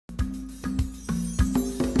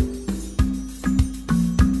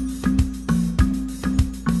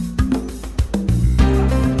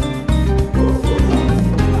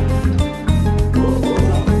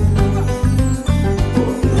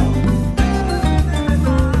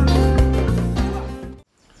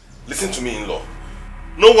Listen to me, in-law.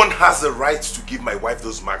 No one has the right to give my wife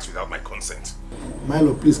those marks without my consent.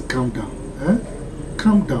 Milo, please calm down.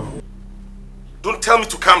 Calm down. Don't tell me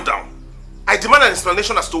to calm down. I demand an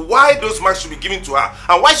explanation as to why those marks should be given to her,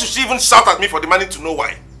 and why should she even shout at me for demanding to know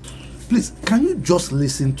why? Please, can you just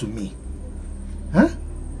listen to me?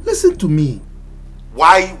 Listen to me.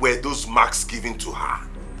 Why were those marks given to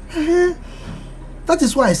her? That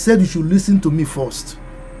is why I said you should listen to me first.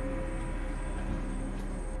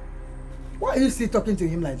 Why are you still talking to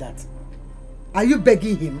him like that? Are you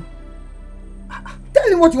begging him?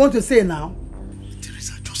 Tell him what you want to say now.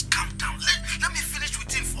 Teresa, just calm down. Let me finish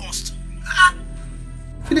with him first.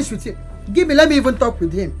 Finish with him? Let me even talk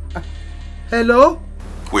with him. Hello?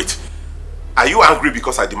 Wait. Are you angry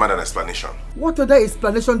because I demand an explanation? What other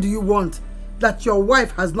explanation do you want that your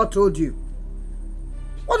wife has not told you?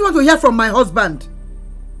 What do you want to hear from my husband?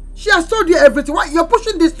 She has told you everything. Why? You're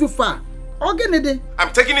pushing this too far. I'm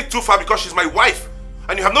taking it too far because she's my wife.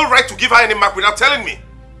 And you have no right to give her any mark without telling me.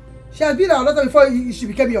 She has been our daughter before she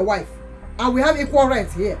became your wife. And we have equal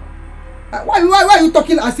rights here. Why are you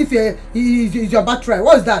talking as if he's your birthright?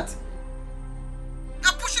 What is that?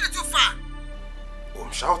 You're pushing it too far. Oh,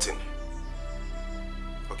 I'm shouting.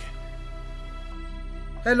 Okay.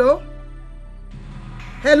 Hello?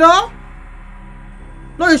 Hello?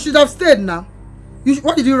 No, you should have stayed now.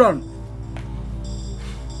 What did you run?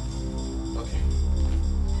 Okay.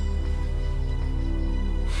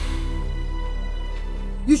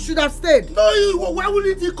 You should have stayed. No, why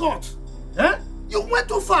wouldn't he cut? You went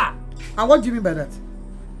too far. And what do you mean by that?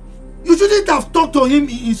 You shouldn't have talked to him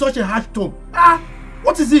in such a harsh tone.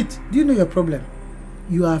 What is it? Do you know your problem?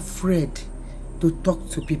 You are afraid to talk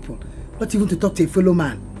to people, not even to talk to a fellow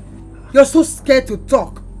man. You're so scared to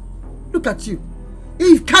talk. Look at you.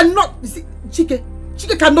 He cannot, you see, Chike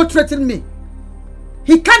cannot threaten me.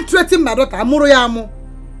 He can't threaten my daughter, Amoroyamo.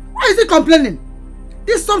 Why is he complaining?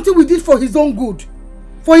 This is something we did for his own good.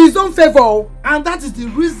 For his own favor. And that is the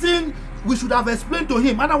reason we should have explained to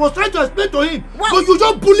him. And I was trying to explain to him. But you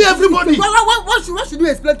just bully everybody. What should you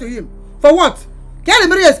explain to him? For what? Can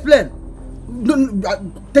anybody explain? No,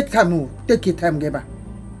 take time. Take your time, Geba.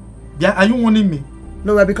 Yeah, are you warning me?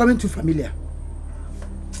 No, we are becoming too familiar.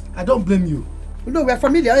 I don't blame you. No, we are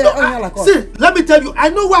familiar. See, let me tell you, I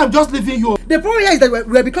know why I'm just leaving you. The problem here is that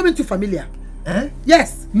we are becoming too familiar.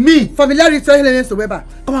 Yes. Me? Familiarity to Weber.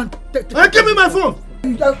 Come on. Give me my phone.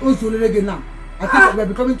 Now. I think we are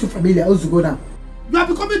becoming too familiar. Also go now. You are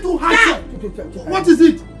becoming too harsh. What is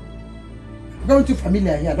it? Becoming too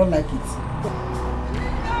familiar here. I don't like it.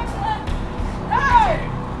 Hey!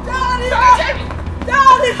 Daddy!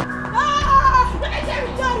 Daddy!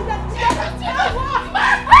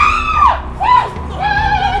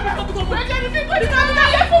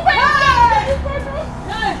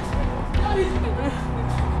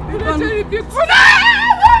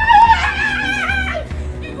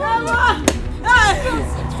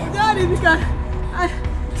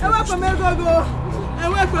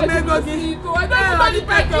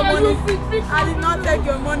 I did not take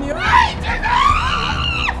your money.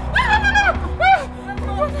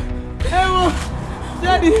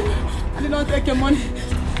 Daddy, I did not take your money.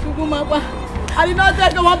 I did not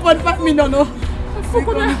take 1.5 million. No.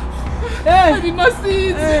 I did not see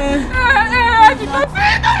it. I did not see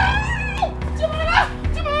it.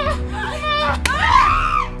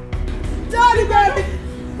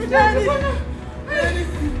 Daddy.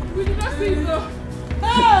 We did not see it though.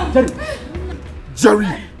 Jerry,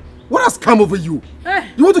 what has come over you?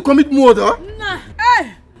 You want to commit murder?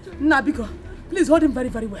 Nah, Biko, please hold him very,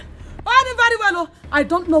 very well. Hold him very well. I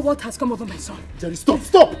don't know what has come over my son. Jerry, stop.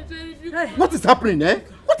 What is happening,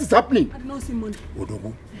 What is happening? I did not see money.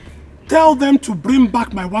 Odogu, tell them to bring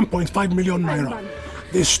back my 1.5 million naira.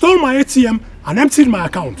 They stole my ATM and emptied my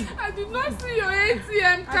account. I did not see your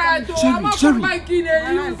ATM card. Jerry.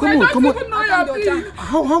 Come on.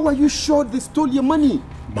 How are you sure they stole your money?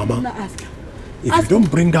 Mama, if you don't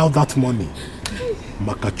bring out that money,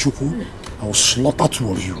 Makachuku, I will slaughter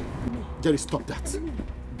 2 of you. Jerry, stop that.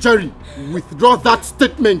 Jerry, withdraw that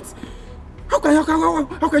statement. How can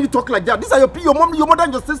you talk like that? These are your mom, your mother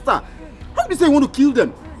and your sister. How do you say you want to kill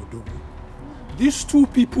them? These 2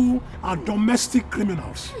 people are domestic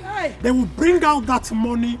criminals. They will bring out that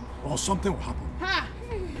money or something will happen.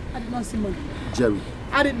 I did not see money. Jerry,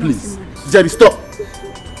 I did not see money. Jerry, stop.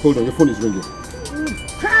 Hold on, your phone is ringing.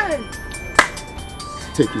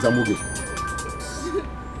 Take it, Amuge.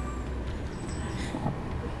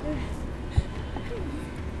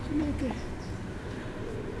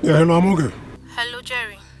 Yeah, hello, Amuge. Hello,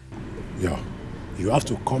 Jerry. Yeah, you have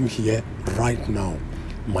to come here right now.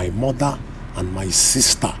 My mother and my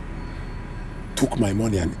sister took my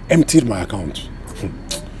money and emptied my account.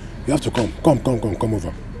 You have to come. Come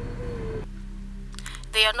over.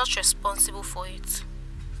 They are not responsible for it.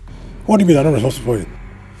 What do you mean they're not responsible for it?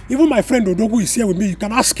 Even my friend Odogu is here with me. You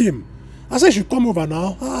can ask him. I said you should come over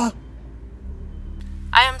now.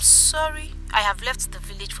 I am sorry I have left the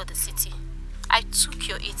village for the city. I took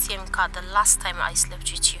your ATM card the last time I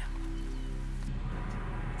slept with you.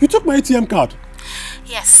 You took my ATM card?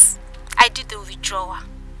 Yes, I did the withdrawal.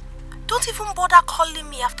 Don't even bother calling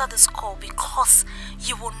me after this call because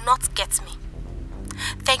you will not get me.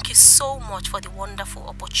 Thank you so much for the wonderful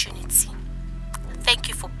opportunity. Thank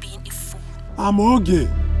you for being a fool. I'm okay.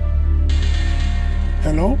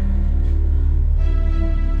 Hello?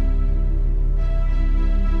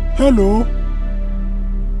 Hello?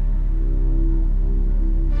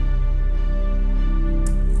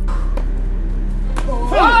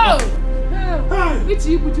 Oh! Hey! Which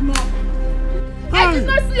you put him up? I did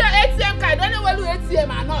not see your ATM card. I don't know where your ATM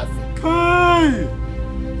are not. Hey!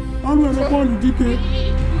 I'm going to call you, Dikeh.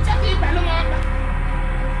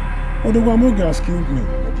 Odogu has killed me.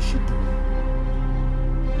 What did she do?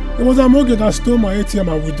 It was Amoge that stole my ATM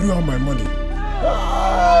and withdrew all my money.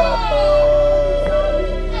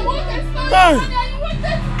 Hey!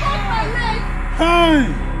 Hey!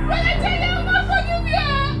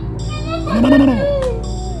 No.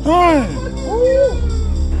 Hey!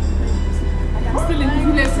 I'm still in the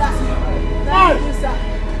village.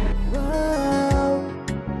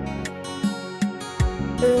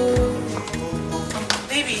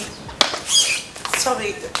 Baby,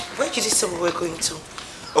 sorry, where did you say we were going to?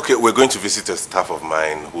 Okay, we're going to visit a staff of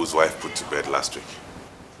mine whose wife put to bed last week.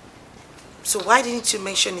 So why didn't you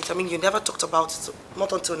mention it? I mean, you never talked about it,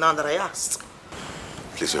 not until now that I asked.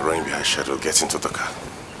 Please, we're running behind schedule. Get into the car.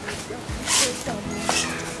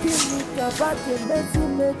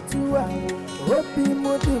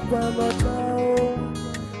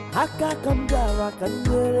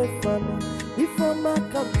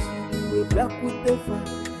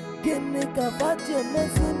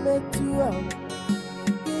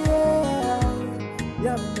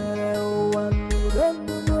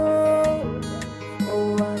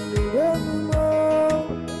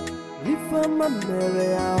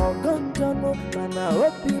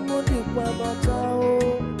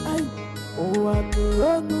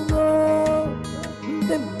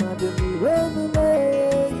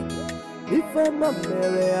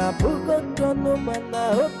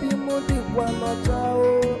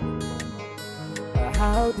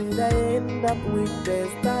 How did I end up with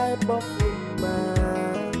this type of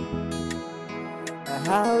woman?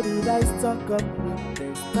 How did I stock up with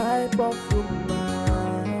this type of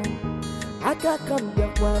woman? I can't come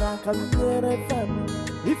back when I come near a family.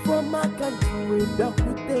 Before my country, we back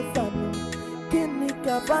with the family. Can you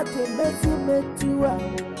cover the messy metua?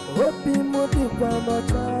 Hope you move the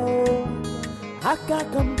one. I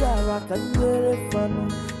can't come back, I can near a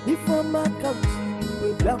family. Before my country,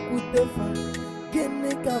 we back with the family.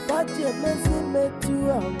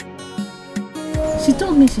 She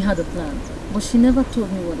told me she had a plan, but she never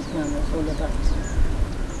told me what the plan was all about.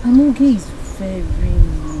 Amoge is very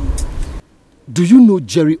mean. Do you know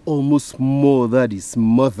Jerry almost murdered his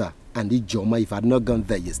mother and Ijoma if I had not gone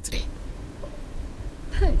there yesterday?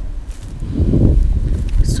 Hey.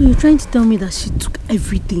 So you're trying to tell me that she took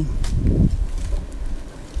everything?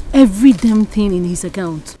 Every damn thing in his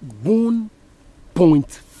account?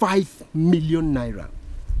 1.5 million naira.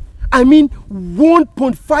 I mean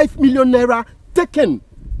 1.5 million naira taken.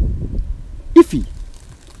 Ify,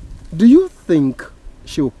 do you think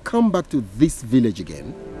she'll come back to this village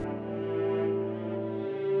again?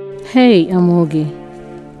 Hey, Amoge.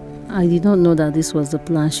 I did not know that this was the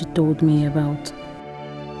plan she told me about.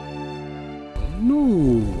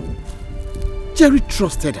 No. Jerry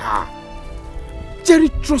trusted her. Jerry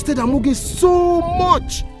trusted Amoge so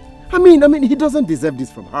much. I mean, he doesn't deserve this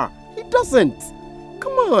from her. He doesn't.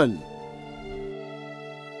 Come on.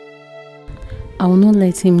 I will not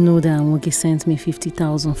let him know that Amoge sent me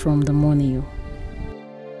 50,000 from the money.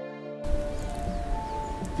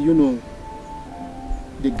 Do you know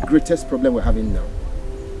the greatest problem we're having now?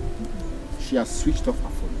 She has switched off her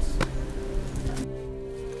phones.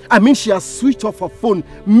 I mean, she has switched off her phone,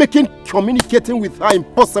 making communicating with her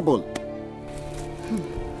impossible.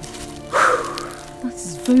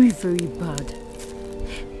 That's very, very bad.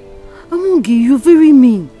 Amoge, you're very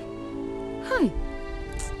mean. Hi.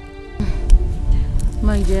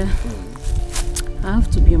 My dear, I have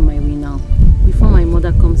to be on my way now before my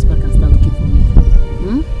mother comes back and starts looking for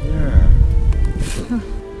me. Yeah.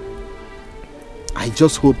 I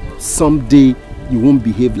just hope someday you won't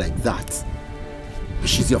behave like that.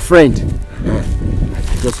 She's your friend. I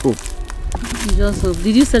just hope. Just hope.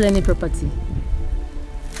 Did you sell any property?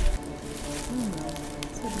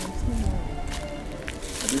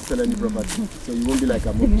 I didn't sell any property, so you won't be like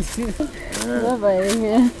a mom. Bye-bye.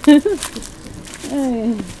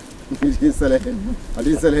 I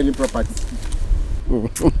didn't sell any property.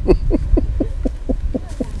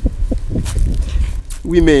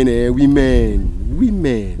 Women.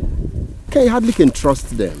 Okay, you hardly can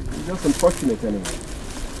trust them. It's just unfortunate anyway.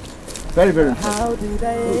 Very, very unfortunate. How did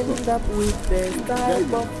I end up with this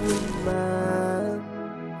type of woman?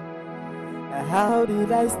 How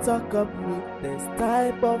did I stock up with this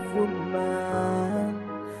type of woman?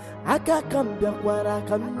 I can't come back where I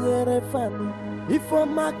come near a fan. If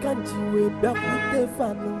I'm a country way back with the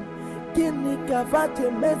fan. Kini kavate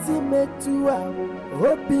mezi metua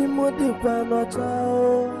Hopi mudi kwano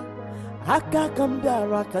chao Haka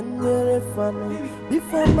kamdara kanyere fano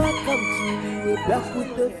Before my country we back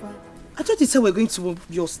with the fan. I thought you said we're going to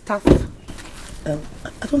your staff. I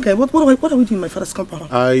don't care. What are we doing in my father's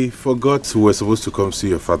compound? I forgot we were supposed to come see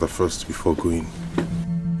your father first before going.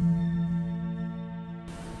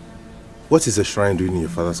 What is a shrine doing in your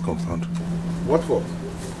father's compound? What for?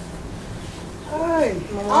 Hi,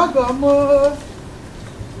 Agamo.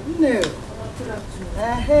 No.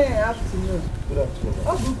 Hey, afternoon. Good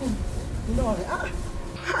afternoon. No.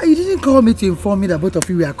 You didn't call me to inform me that both of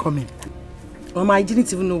you were coming. Mama, I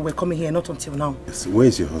didn't even know we were coming here, not until now. Yes, where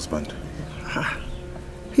is your husband?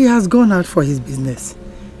 He has gone out for his business.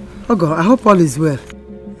 Ogo, I hope all is well.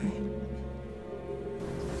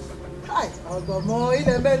 Hi, Agamo.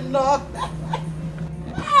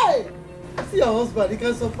 Hi! See your husband, he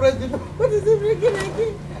can surprise people. What is he bringing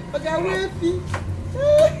again? Okay, wavy.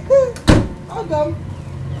 Agam.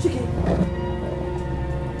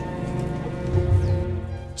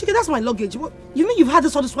 Chicken, that's my luggage. What? You mean you've had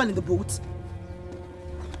this all this while in the boat?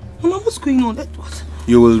 Mama, what's going on? What?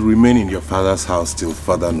 You will remain in your father's house till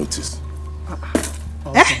further notice.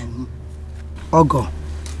 Ogo,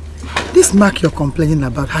 this mark you're complaining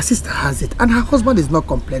about, her sister has it, and her husband is not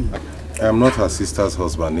complaining. I am not her sister's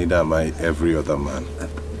husband, neither am I every other man.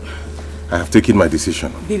 I have taken my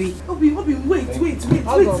decision. Baby, Obi, wait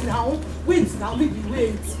now. Wait now, baby,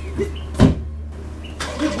 wait.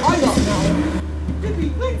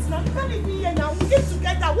 Baby, wait now. You can't leave me here now. We get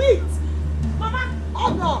together, wait. Mama,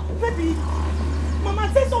 Ogo, baby.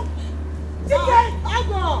 Mama, say something. Dikeh,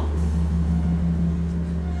 Ogo.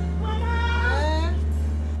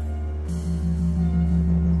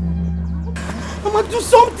 Mama, do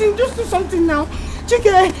something. Just do something now.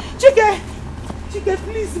 Dikeh,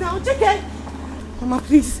 please now. Dikeh. Mama,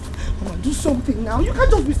 please. Mama, do something now. You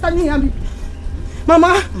can't just be standing here.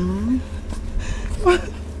 Mama.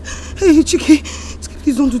 Hey, Dikeh.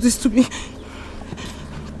 Please don't do this to me.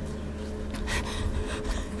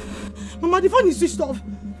 Mama, the phone is switched off.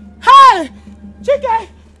 Hey! Dikeh!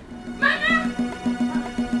 Mama!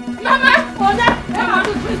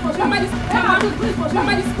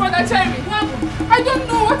 Mama, this brother Jerry. I don't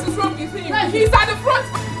know what is wrong with him. He's at the front.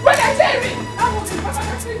 Brother Jerry!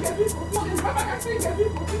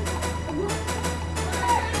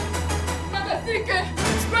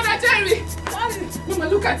 Brother Jerry! Mama,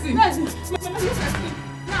 look at him. Mama, look at him.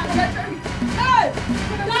 Brother Jerry. Hey!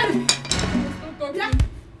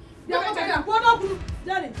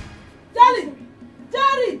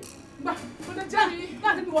 Daddy! Brother Jerry!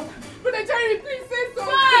 Brother Jerry, please say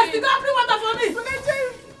something. Yes, you don't bring water for me. Brother Jerry!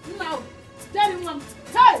 Now, Jerry, Mom.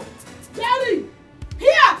 Hey! Jerry!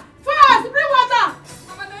 Here! Fast! Bring water!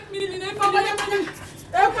 Mama, let me. Brother Jerry!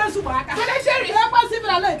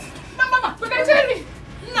 Mama! Brother Jerry!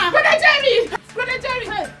 Brother Jerry! Brother Jerry!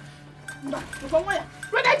 Hey!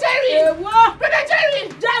 Brother Jerry! Brother Jerry!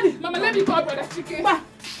 Jerry! Mama, let me call Brother Dikeh.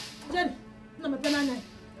 Jerry!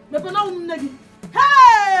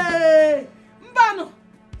 Hey! Mbano!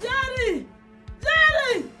 Jerry!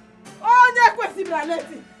 Oh, that question,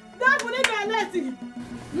 Braleti!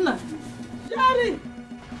 Jerry!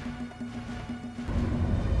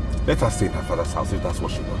 Let her stay in her father's house if that's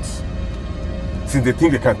what she wants. Since they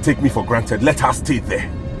think they can take me for granted, let her stay there.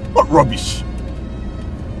 What rubbish!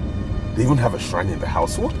 They even have a shrine in the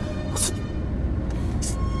house. What's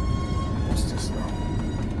this now?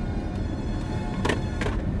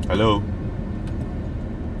 Hello?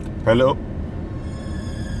 Hello?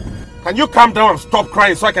 Can you calm down and stop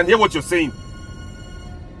crying so I can hear what you're saying?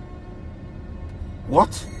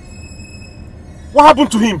 What? What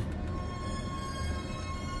happened to him?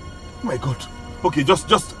 Oh my God. Okay, just...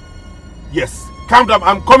 Yes. Calm down.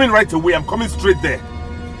 I'm coming right away. I'm coming straight there.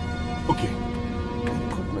 Okay. Oh,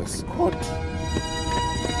 goodness God.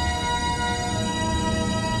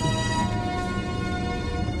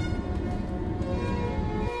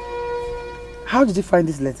 How did you find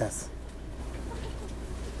these letters?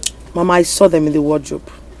 Mama, I saw them in the wardrobe.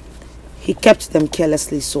 He kept them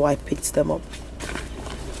carelessly, so I picked them up.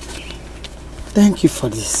 Thank you for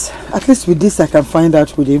this. At least with this I can find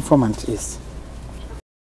out who the informant is.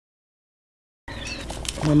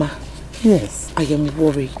 Mama. Yes? I am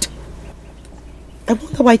worried. I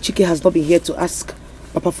wonder why Chike has not been here to ask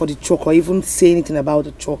Papa for the chalk or even say anything about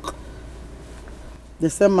the chalk. The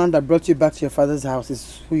same man that brought you back to your father's house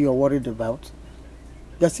is who you're worried about.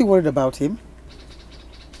 You're still worried about him?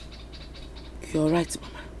 You're right,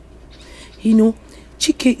 Mama. You know,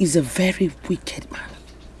 Chike is a very wicked man.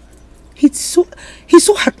 He's so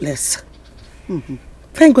heartless.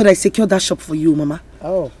 Thank God I secured that shop for you, Mama.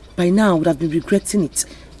 Oh. By now I would have been regretting it.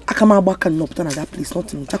 I come back and not at that place,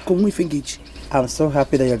 nothing. I'm so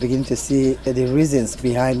happy that you're beginning to see the reasons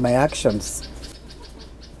behind my actions.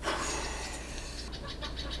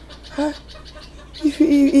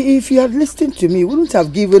 If you had listened to me, you wouldn't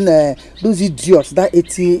have given those idiots that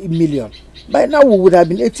 80 million. By now we would have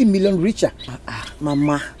been 80 million richer.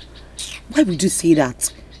 Mama, why would you say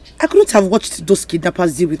that? I couldn't have watched those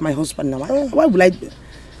kidnappers deal with my husband now. Why would I?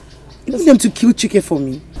 You want them to kill Chike for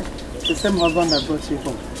me? It's the same husband that brought you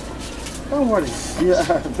home. Don't worry.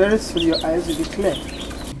 Very soon your eyes will be clear.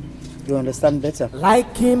 You understand better.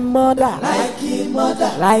 Like him mother, like him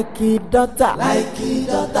mother, like his daughter, like his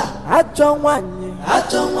daughter.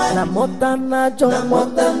 Achonwanye, na mota na Jonwa.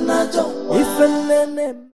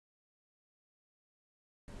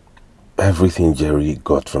 Everything Jerry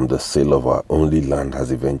got from the sale of our only land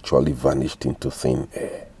has eventually vanished into thin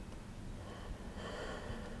air.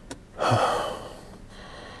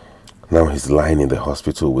 Now he's lying in the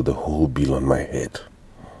hospital with the whole bill on my head.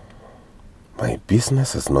 My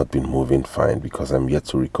business has not been moving fine because I'm yet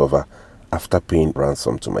to recover after paying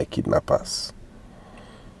ransom to my kidnappers.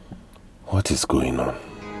 What is going on?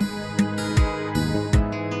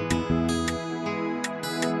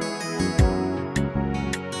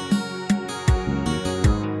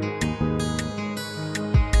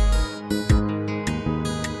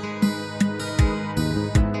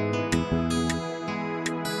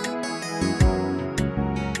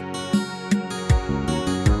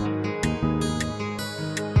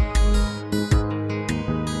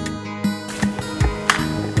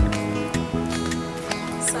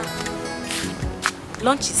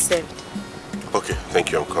 Lunch is served. Okay,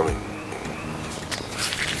 thank you, I'm coming.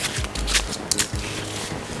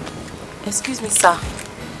 Excuse me, sir.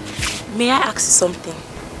 May I ask you something?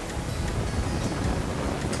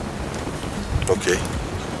 Okay.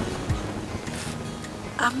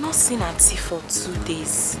 I've not seen Auntie for 2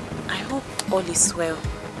 days. I hope all is well.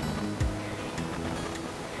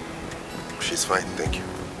 She's fine, thank you.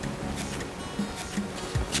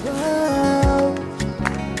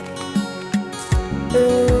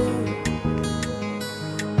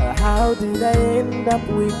 How did I end up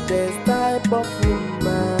with this type of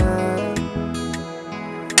woman?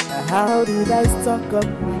 How did I stuck up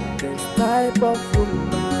with this type of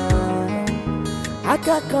woman? I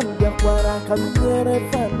can't come back where I come near a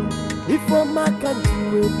family. If I'm a country,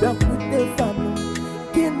 we're back with the family.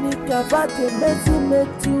 Can you cover the messy me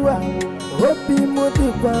to our hope you would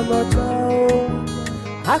do one child?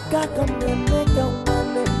 I can't come and make a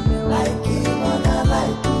woman like him on a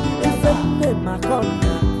life. If I'm my country.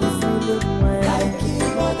 Like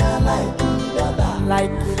him mother, like him daughter,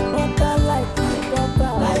 like him mother, like him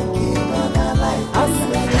daughter, like him mother, like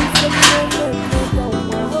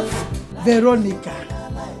Veronica.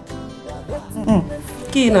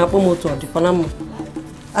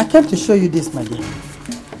 I came to show you this, my dear.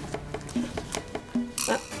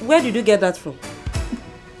 Where did you get that from?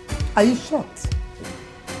 Are you shocked?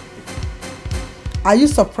 Are you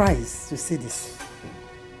surprised to see this?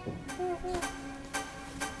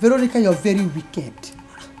 Veronica, you're very wicked.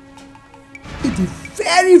 It is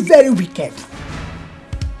very, very wicked.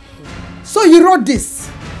 So you wrote this.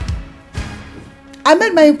 I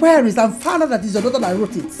made my inquiries and found out that it's your daughter that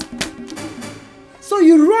wrote it. So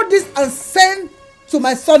you wrote this and sent to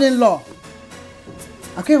my son-in-law.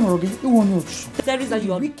 Okay, Morogi, you won't know. Teresa,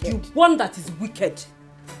 you are the one that is wicked.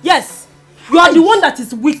 Yes, you are the one that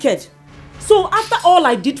is wicked. So after all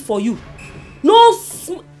I did for you, no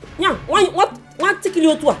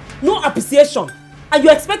appreciation, and you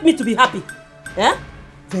expect me to be happy? Eh?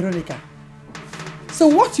 Veronica, so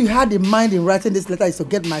what you had in mind in writing this letter is to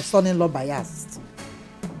get my son-in-law biased.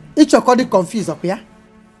 It's your calling confused up here.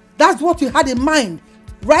 That's what you had in mind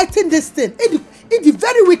writing this thing. It's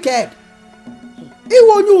very wicked. It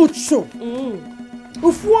won't show.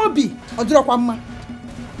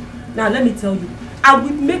 Now let me tell you, I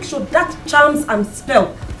will make sure that charms and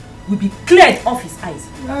spell will be cleared off his eyes.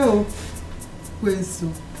 No.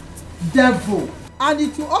 Kwensu, devil. And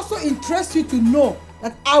it will also interest you to know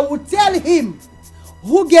that I will tell him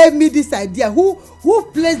who gave me this idea, who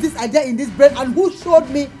placed this idea in this brain, and who showed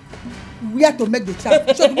me where to make the charm.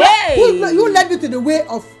 Who led me to the way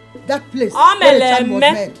of that place where the charm was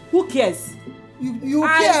made. Who cares? You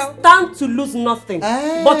I care? stand to lose nothing.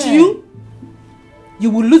 But you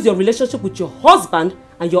will lose your relationship with your husband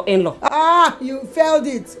and your in-law. You failed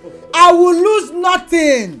it. I will lose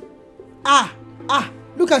nothing.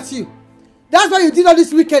 Look at you. That's why you did all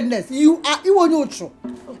this wickedness. You are neutral.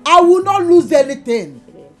 I will not lose anything.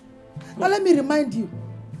 Now let me remind you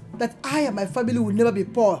that I and my family will never be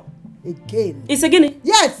poor again. It's a guinea?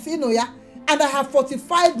 Yes, yeah. And I have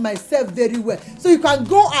fortified myself very well. So you can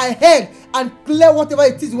go ahead and clear whatever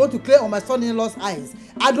it is you want to clear on my son-in-law's eyes.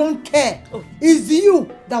 I don't care. It's you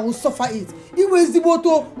that will suffer it. It was the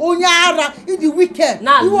Onyara in the wicked.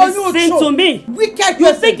 Now listen to me. Wicked.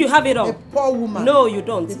 You think you have it all? A poor woman. No, you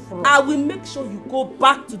don't. I will make sure you go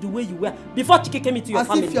back to the way you were before Chike came into your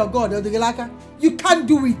family. As if you're God, you can't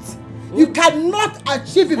do it. You cannot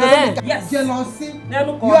achieve it. Yes. Jealousy. You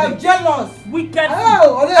are jealous. Wicked. That's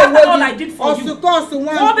all I did for you. You cannot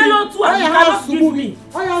give me.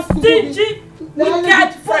 Stingy,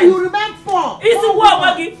 wicked friend. You remain poor. It's a war,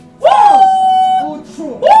 Waggy.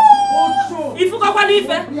 If you go for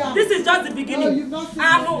Ife, this is just the beginning.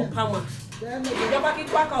 I know, Pama. You're back in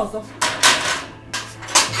back also.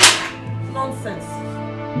 Nonsense.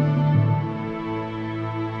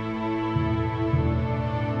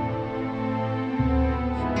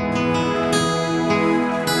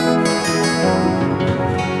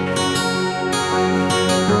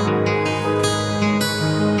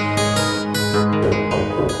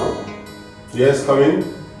 Yes, come in.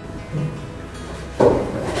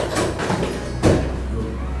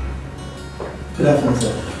 Good afternoon,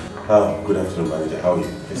 sir. Good afternoon, manager. How are you?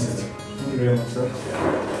 Thank you very much, sir.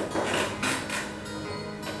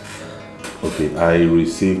 Okay, I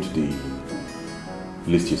received the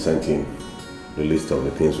list you sent in, the list of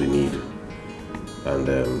the things we need. And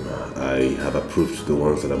I have approved the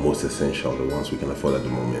ones that are most essential, the ones we can afford at the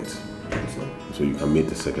moment. So you can meet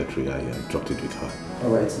the secretary. I dropped it with her.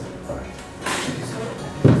 All right, sir. All right.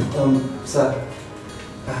 Sir,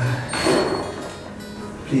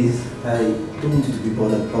 please, I don't want you to be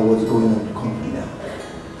bothered about what's going on in the company now.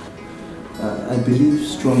 I believe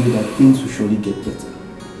strongly that things will surely get better.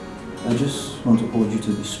 I just want to urge you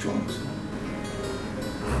to be strong, sir.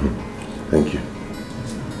 Thank you.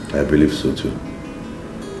 I believe so too.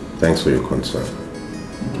 Thanks for your concern.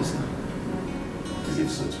 Thank you, sir. I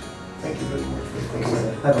believe so too. Thank you very much for your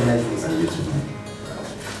concern. Have a nice day. And you too.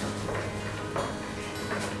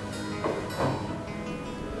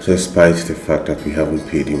 Despite the fact that we haven't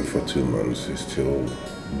paid him for 2 months, he still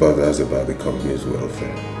bothers about the company's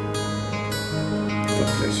welfare.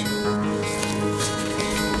 God bless you.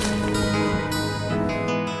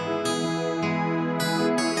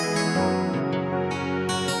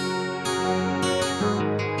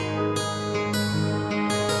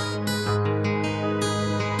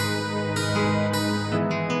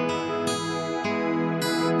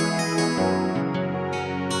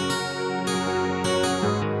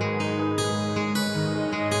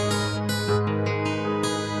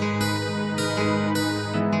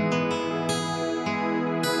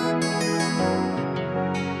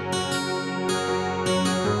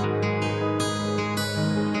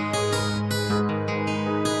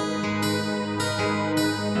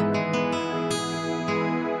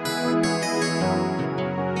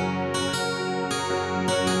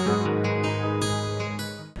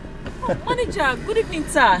 Manager, good evening,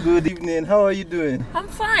 sir. Good evening. How are you doing? I'm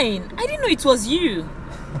fine. I didn't know it was you.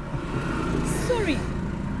 Sorry.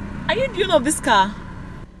 Are you the owner of this car?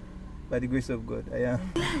 By the grace of God, I am.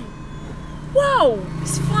 Wow,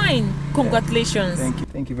 it's fine. Congratulations. Thank you.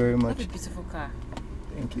 Thank you very much. What a beautiful car.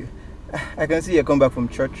 Thank you. I can see you come back from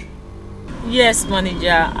church. Yes,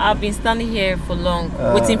 manager. I've been standing here for long,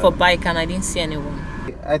 waiting for bike, and I didn't see anyone.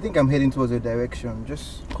 I think I'm heading towards your direction.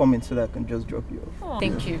 Just come in so that I can just drop you off. Oh,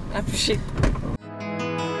 thank you. I appreciate it.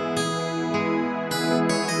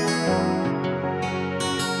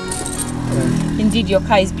 Indeed, your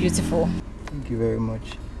car is beautiful. Thank you very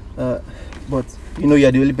much. But you know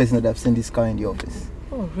you're the only person that I've seen this car in the office.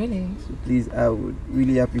 Oh, really? So please, I would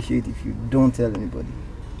really appreciate if you don't tell anybody.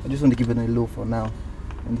 I just want to keep it on the low for now.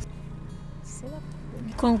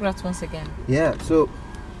 Congrats once again. Yeah, so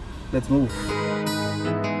let's move.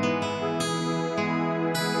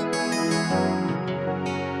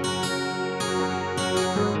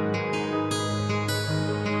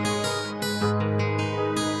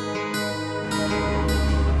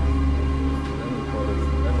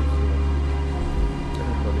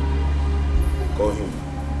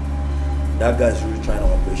 That guy is really trying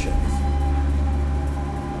our patience.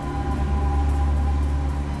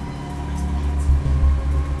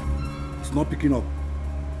 He's not picking up.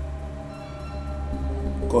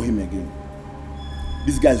 Call him again.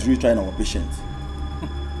 This guy is really trying our patience.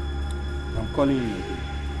 I'm calling him again.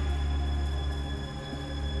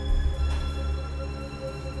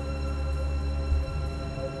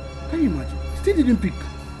 Can you imagine? He still didn't pick.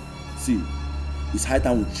 See, it's high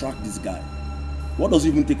time we track this guy. What does he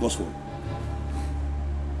even take us for?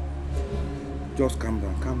 Just calm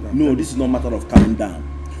down, calm down. No, this is not a matter of calming down.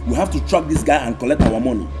 We have to track this guy and collect our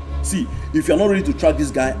money. See, if you're not ready to track this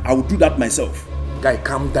guy, I will do that myself. Guy,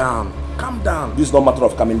 calm down. Calm down. This is not a matter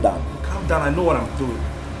of calming down. Calm down, I know what I'm doing.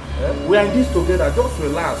 We are in this together, just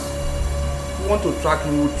relax. If you want to track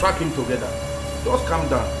him, we'll track him together. Just calm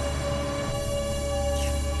down.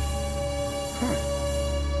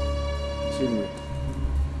 Anyway,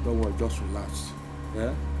 don't worry, just relax.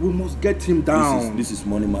 Yeah? We must get him down. This is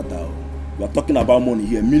money matter. We are talking about money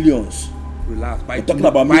here, millions. Relax. We're talking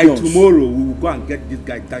about millions. By tomorrow, we will go and get this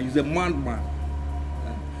guy down. He's a madman.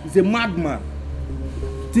 He's a madman.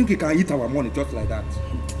 Think he can eat our money just like that?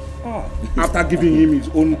 After giving him his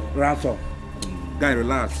own ransom. Guy,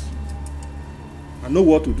 relax. I know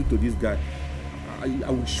what to do to this guy. I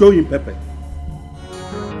will show him pepper.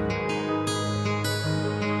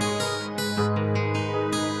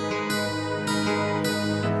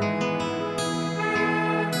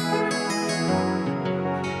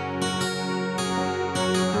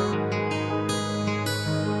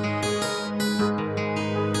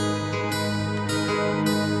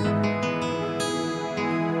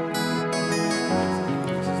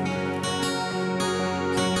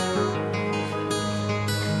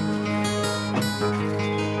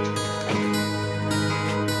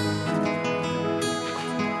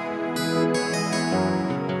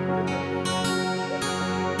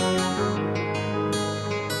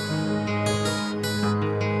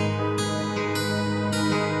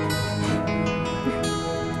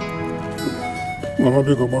 Mama,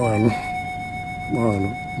 big up,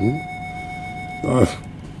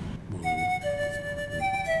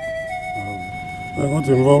 I got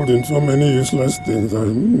involved in so many useless things. I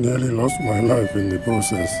nearly lost my life in the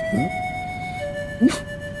process.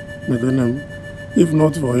 If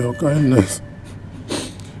not for your kindness,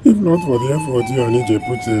 if not for the effort you and Ije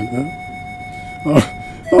put in, I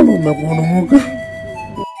don't make one more.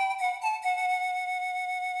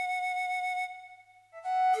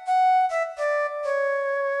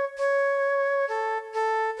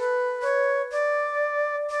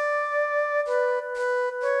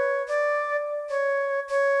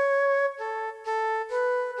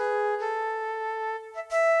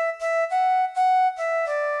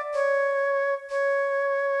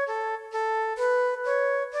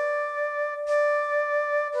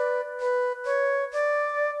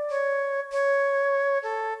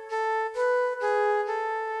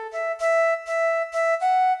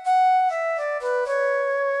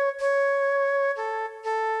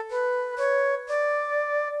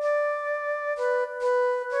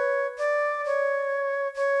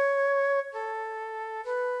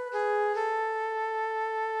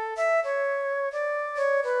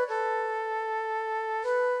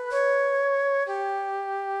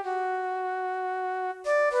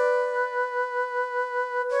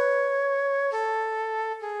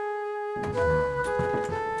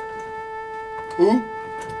 Who?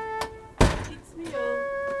 It's me,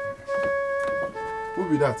 Who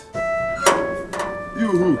be that? You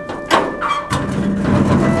who?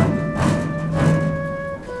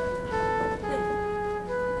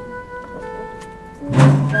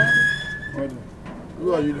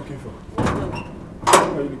 Who are you looking for?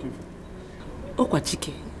 Who are you looking for?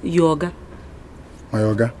 Okwachike, your Oga. My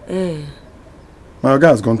Oga? Eh. My Oga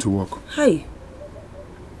has gone to work. Hi.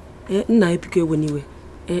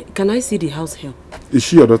 Can I see the house help? Is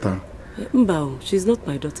she your daughter? Mbao, she's not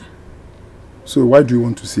my daughter. So why do you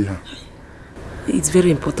want to see her? It's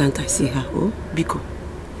very important I see her. Oh, Biko.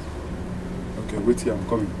 Okay, wait here, I'm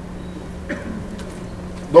coming.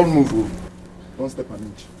 Don't move, oh. Don't step an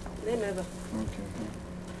inch. Never.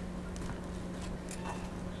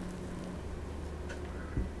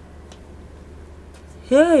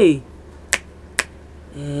 Okay.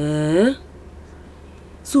 Hey!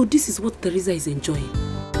 So this is what Teresa is enjoying.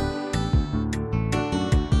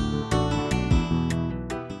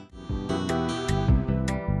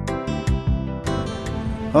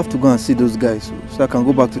 I have to go and see those guys so I can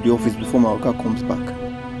go back to the office before my Oga comes back.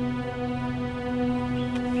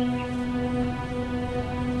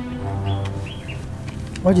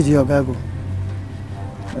 Where did your Oga go?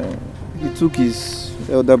 He took his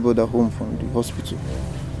elder brother home from the hospital.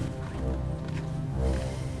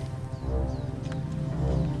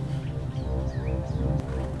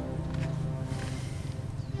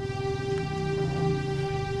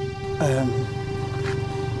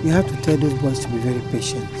 You have to tell those boys to be very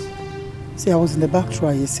patient. See, I was in the back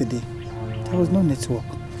trial yesterday. There was no network.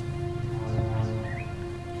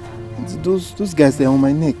 Those guys, they're on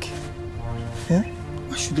my neck. Yeah?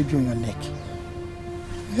 Why should they be on your neck?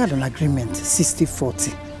 We had an agreement,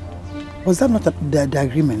 60-40. Was that not the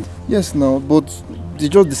agreement? Yes, now, but they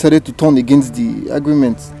just decided to turn against the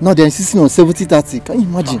agreement. Now they're insisting on 70-30. Can you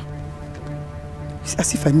imagine? It's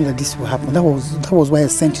as if I knew that this would happen. That was why I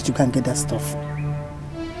sent you to go and get that stuff.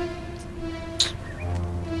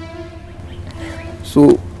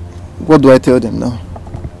 So, what do I tell them now?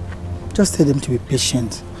 Just tell them to be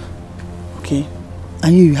patient. Okay?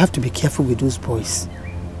 And you have to be careful with those boys.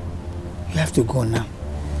 You have to go now.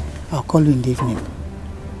 I'll call you in the evening.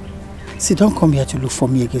 See, don't come here to look for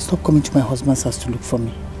me again. Stop coming to my husband's house to look for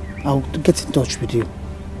me. I'll get in touch with you.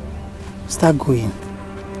 Start going.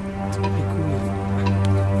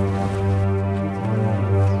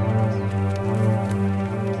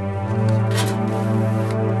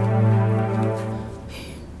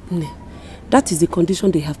 That is the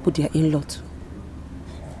condition they have put their in-law to.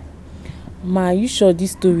 Ma, are you sure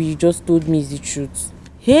this story you just told me is the truth?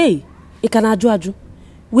 Hey, Ikanaju,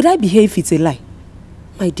 would I behave if it's a lie?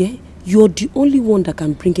 My dear, you're the only one that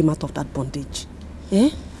can bring him out of that bondage. Eh?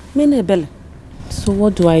 Menebele. So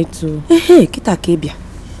what do I do? Hey, kita kebia.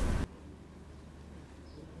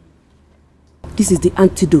 This is the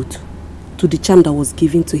antidote to the charm that was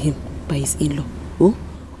given to him by his in-law. Oh,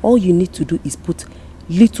 all you need to do is put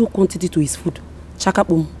little quantity to his food.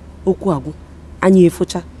 Chakapum, okuagu,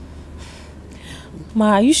 anyefocha.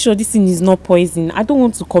 Ma, are you sure this thing is not poison? I don't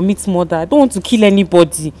want to commit murder. I don't want to kill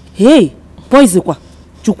anybody. Hey, poison kwa?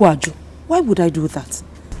 Chukwaju. Why would I do that?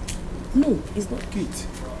 No, it's not. Kate.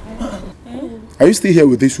 Are you still here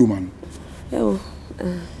with this woman? Oh,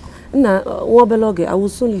 Wabeloge, I will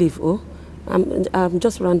soon leave. Oh, I'm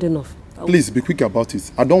just rounding off. Please be quick about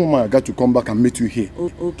it. I don't want my guy to come back and meet you here.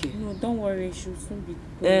 Oh, okay. No, don't worry. She'll soon be.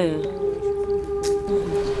 Are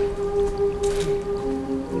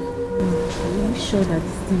you sure that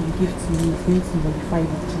this thing you give to me is going to modify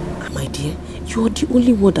the child? My dear, you are the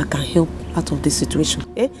only one that can help out of this situation.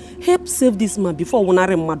 Eh? Help save this man before we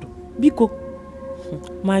are mad. Biko.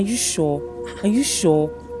 Ma, are you sure? Are you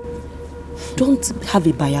sure? Don't have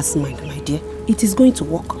a biased mind, my dear. It is going to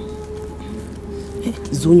work.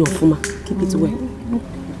 Zone your fuma. Keep it well.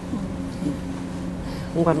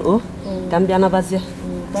 Oh, Gambiana Bazia.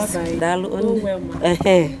 Bye-bye. Oh, well, ma.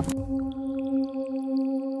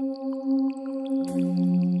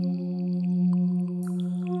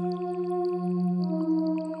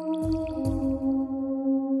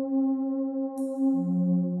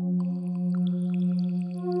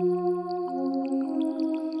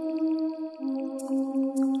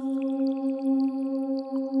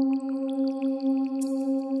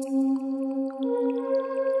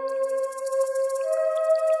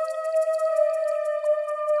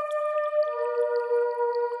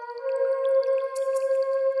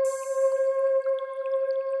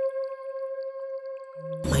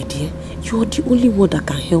 You are the only one that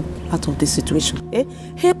can help out of this situation. Eh?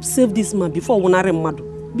 Help save this man before we are mad.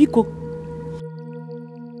 Biko.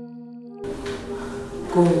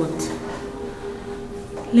 God,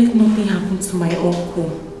 let nothing happen to my uncle.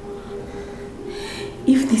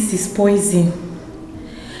 If this is poison,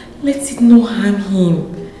 let it not harm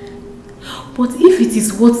him. But if it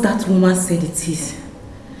is what that woman said it is,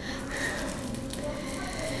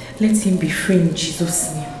 let him be free in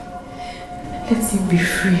Jesus' name. Let him be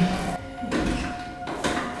free.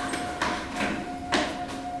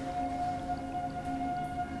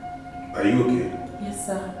 Are you okay? Yes,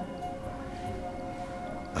 sir.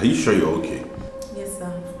 Are you sure you're okay? Yes, sir,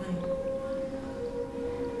 I'm fine.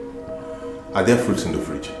 Are there fruits in the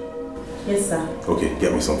fridge? Yes, sir. Okay,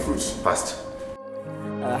 get me some fruits. Fast.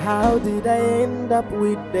 How did I end up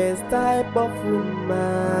with this type of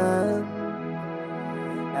woman?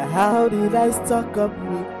 How did I stuck up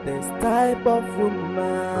with this type of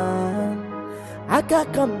woman? I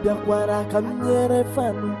can't come back where I come near a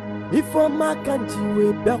fan. If I'm a country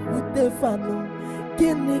way back with the fan.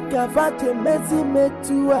 Kini kavate mezi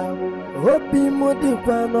metua. Hopi modi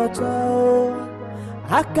kwa nocha.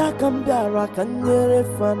 Aka come there I can near a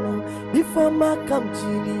fan. If I'm a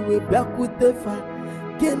country way back with the fan.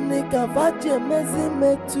 Kini kavate mezi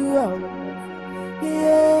metua.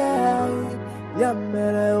 Yeah.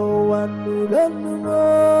 Yamere o anurenumo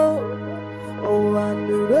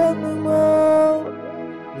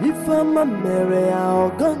If I'm a mere a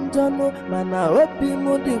gonjano mana opi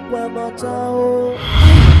mudi kwa nochao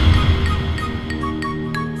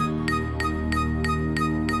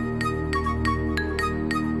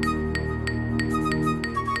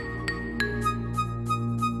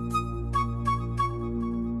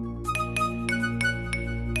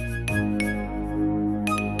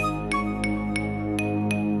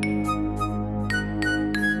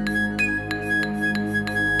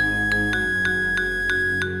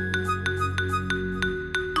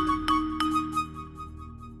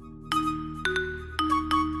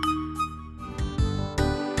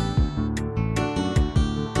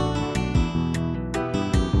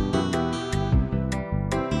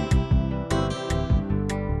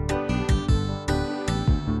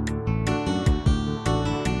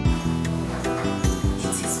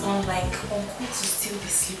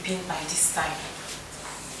sleeping by this time.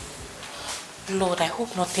 Lord, I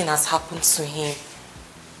hope nothing has happened to him.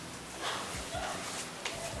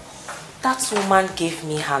 That woman gave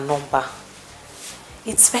me her number.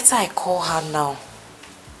 It's better I call her now.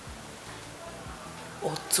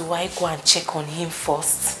 Or do I go and check on him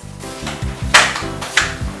first?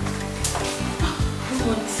 Good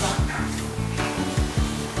morning, sir.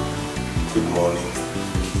 Good morning.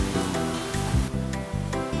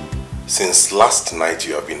 Since last night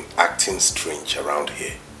you have been acting strange around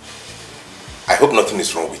here. I hope nothing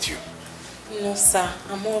is wrong with you. No, sir.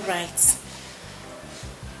 I'm all right.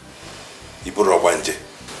 Ibura Wanje?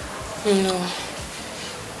 No.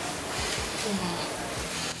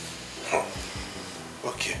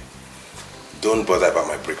 Okay. Don't bother about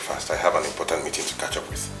my breakfast. I have an important meeting to catch up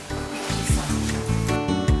with.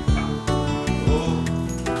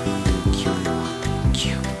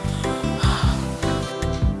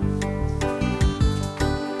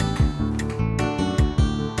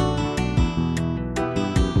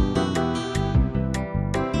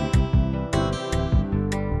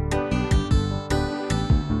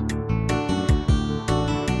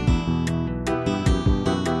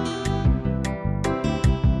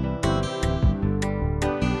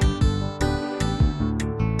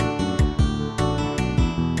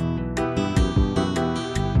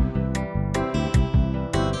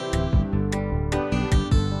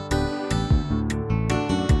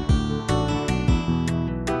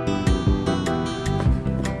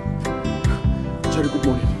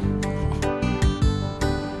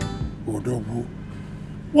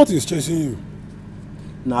 What is chasing you?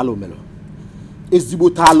 Nalo Melo.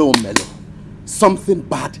 Ezibotalo Melo. Something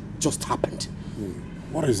bad just happened.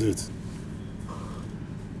 What is it?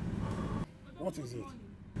 What is it?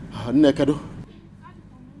 Nekado.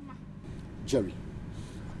 Jerry.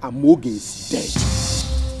 Amoge is dead.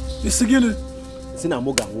 It's again. It's in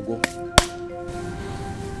Amoga Amogo.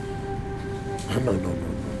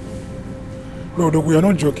 No, we are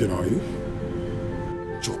not joking, are you?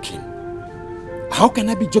 Joking? How can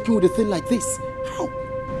I be joking with a thing like this? How?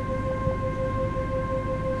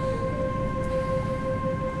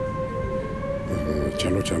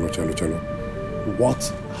 Chalo.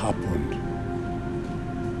 What happened?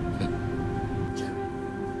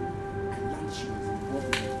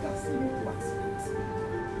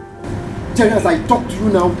 Jerry, as I talk to you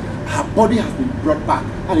now, her body has been brought back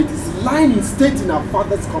and it is lying in state in her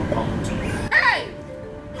father's compound.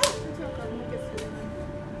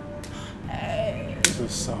 This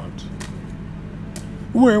is sad.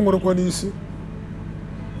 The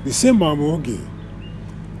same Mamoge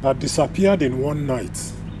that disappeared in one night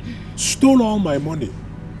stole all my money.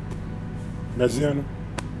 Naziano.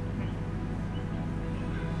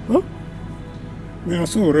 Huh? May I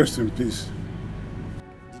so rest in peace.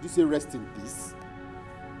 Did you say rest in peace?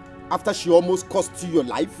 After she almost cost you your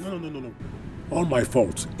life? No. All my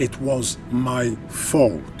fault. It was my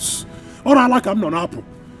fault. Or I like I'm not an apple,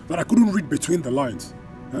 that I couldn't read between the lines.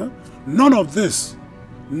 Huh? None of this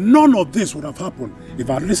would have happened if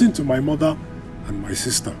I listened to my mother and my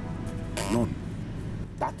sister. None.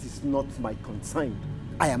 That is not my concern.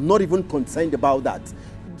 I am not even concerned about that. As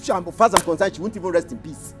far as I'm concerned, she won't even rest in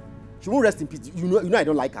peace. She won't rest in peace. You know I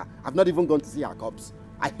don't like her. I've not even gone to see her corpse.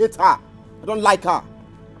 I hate her. I don't like her. I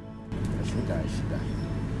should die.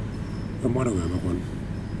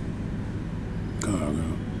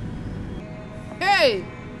 Hey!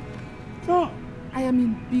 I am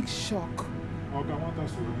in big shock.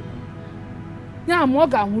 Yeah,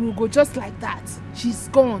 Morgan will go just like that. She's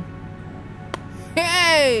gone.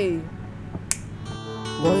 Hey!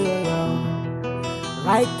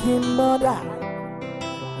 Like him mother,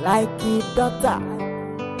 like him daughter.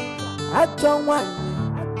 I don't want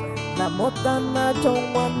na mother na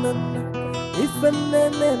don't want if a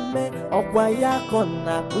name okwaya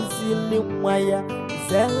kona kuzili waya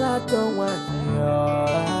zela don't want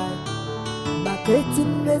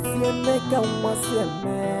Maketinesi meka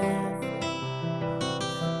mwaseme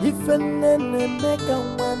Ifene meka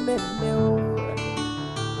mwaneme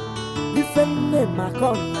Ifene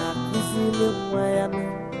makona kuzile mwayane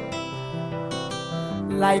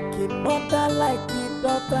Like a mother, like a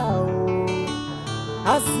daughter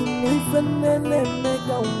Asimu ifene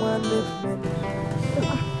meka mwaneme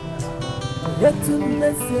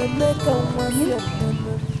Yetunesi meka mwaneme.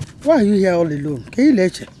 Why are you here all alone? Can you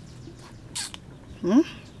let you?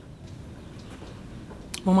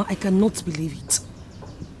 Mama, I cannot believe it.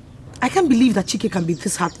 I can't believe that Chike can be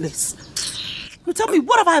this heartless. Now tell me,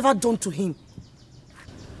 what have I ever done to him?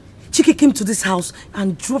 Chike came to this house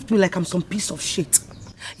and dropped me like I'm some piece of shit.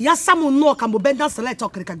 Yes, someone know I'm bend down select or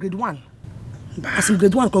grade 1. But as in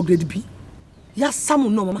grade 1 or grade B. Yes,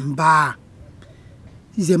 someone no, Mama. Bah.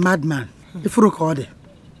 He's a madman. If you record it.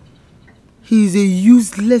 He's a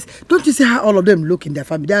useless. Don't you see how all of them look in their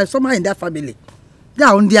family? They are somehow in their family. They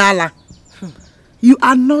are on the Allah. You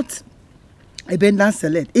are not a Bendan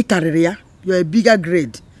select. A career. You are a bigger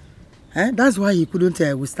grade. That's why he couldn't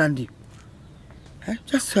withstand you.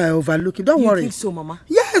 Just so I overlook it. Don't worry. You think so, Mama?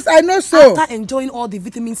 Yes, I know so. After enjoying all the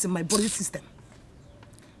vitamins in my body system.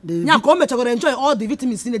 Come enjoy all the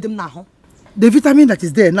vitamins in them now. The vitamin that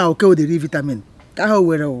is there now, okay, with the real vitamin. Don't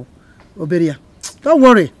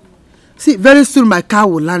worry. See, very soon my car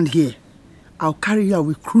will land here. I'll carry you and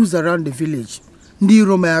we'll cruise around the village. They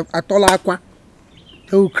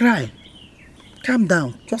will cry. Calm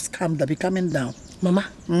down. Just calm down. Be calming down. Mama,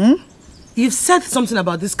 you've said something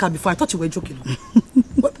about this car before. I thought you were joking.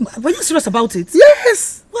 Were you serious about it?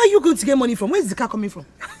 Yes. Where are you going to get money from? Where is the car coming from?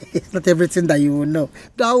 It's not everything that you will know.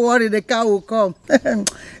 Don't worry, the car will come.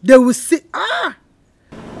 They will see.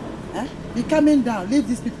 Be calming down. Leave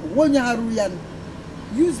these people.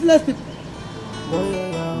 Useless people.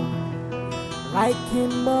 Like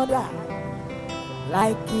him mother,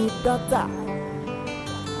 like his daughter.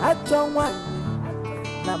 I don't want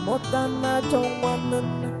na mota na don't want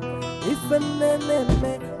if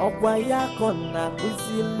nene okwaya kona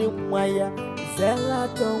kuzili mwaya zela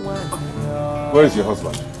don't want. Where is your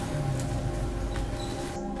husband?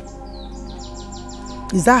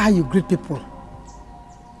 Is that how you greet people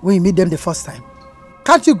when you meet them the first time?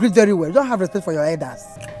 Can't you greet very well? You don't have respect for your elders.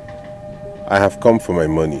 I have come for my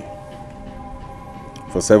money.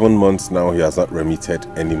 For 7 months now, he has not remitted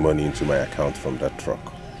any money into my account from that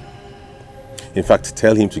truck. In fact,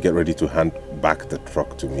 tell him to get ready to hand back the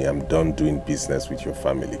truck to me. I'm done doing business with your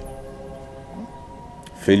family.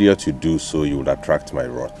 Failure to do so, you will attract my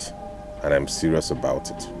wrath, and I'm serious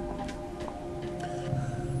about it.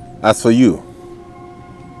 As for you,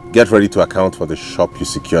 get ready to account for the shop you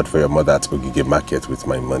secured for your mother at Ogige Market with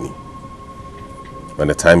my money. When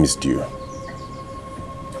the time is due,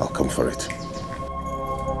 I'll come for it.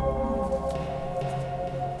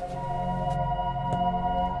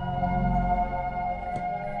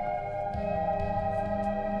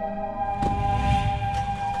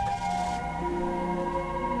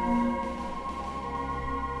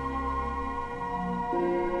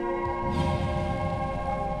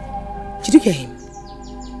 Did you hear him?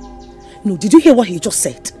 No, did you hear what he just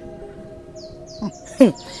said?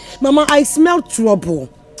 Mama, I smell trouble.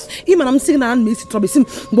 Even I'm saying I miss trouble.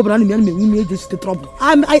 Trouble.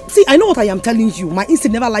 I know what I am telling you. My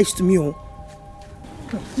instinct never lies to me. I'm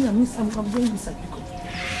going inside.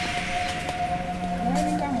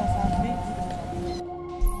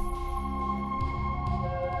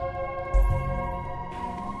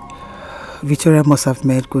 Victoria must have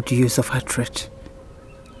made good use of her threat.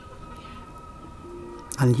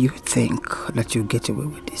 And you think that you get away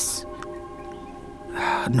with this?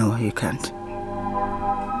 No, you can't.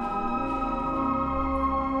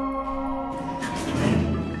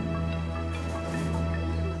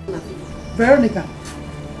 Veronica,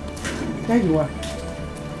 there you are.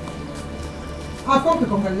 I've come to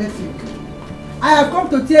congratulate you. I have come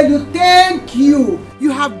to tell you thank you.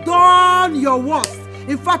 You have done your worst.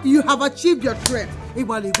 In fact, you have achieved your threat.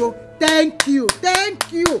 Ibaligo, thank you,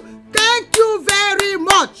 thank you, thank you very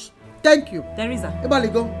much. Thank you. Teresa.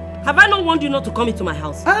 Ibaligo. Have I not warned you not to come into my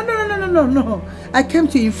house? No. I came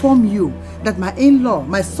to inform you that my in-law,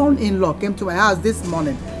 my son-in-law, came to my house this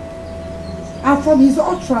morning. And from his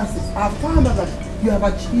utterances, I found out that you have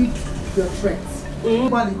achieved your threats.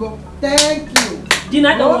 Ibaligo, thank you. Did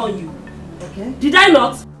I not warn you? Okay. Did I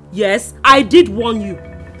not? Yes, I did warn you.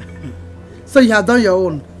 So you have done your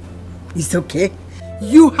own. It's okay.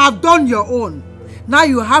 You have done your own. Now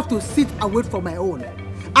you have to sit and wait for my own.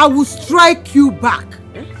 I will strike you back.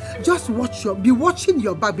 Just be watching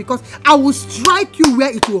your back, because I will strike you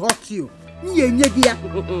where it will hurt you.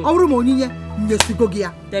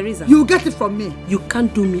 Teresa, you get it from me. You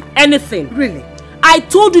can't do me anything. Really? I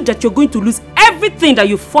told you that you're going to lose everything that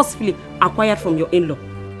you forcefully acquired from your in-law.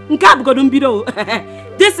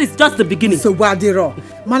 This is just the beginning. So and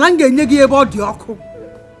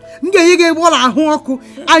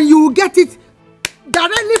you will get it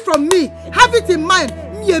directly from me. Have it in mind.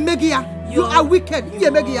 You are wicked.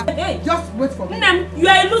 Hey. Just wait for me. You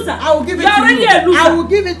are a loser. I will give it to you. You are already a loser. I will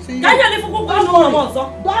give it to you. Don't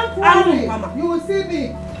worry. You will see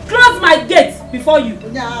me. Close my gate before you.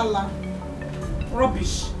 Allah.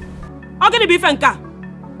 Rubbish. How can it be Fenka?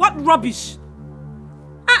 What rubbish?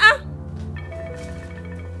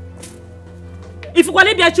 If you want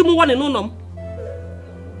to be a chumu one and no.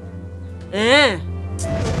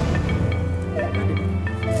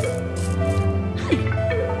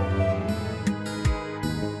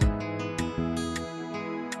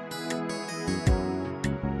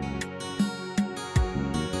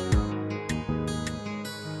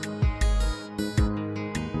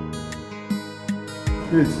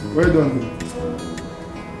 Kate, well done.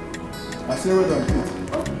 I say well done,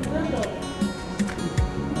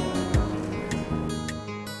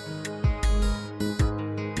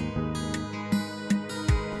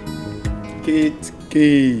 Kate.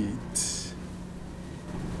 Kate.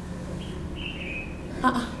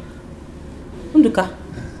 Nduka,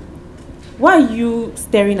 why are you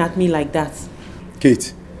staring at me like that?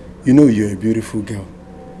 Kate, you know you're a beautiful girl.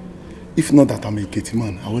 If not that I'm a Kate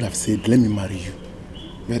man, I would have said, let me marry you.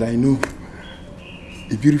 But I know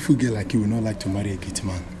a beautiful girl like you will not like to marry a Kate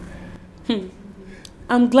man.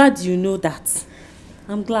 I'm glad you know that.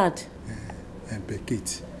 I'm glad. But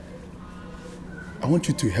Kate, I want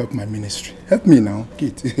you to help my ministry. Help me now,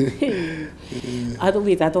 Kate. I don't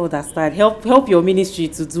understand. Help your ministry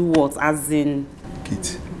to do what? As in...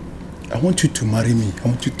 Kate, I want you to marry me. I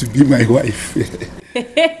want you to be my wife.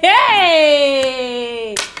 Hey!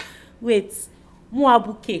 Wait,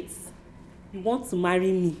 Moabu Kate, you want to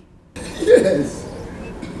marry me? Yes.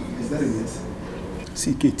 Is that a yes?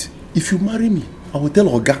 See, Kate, if you marry me, I will tell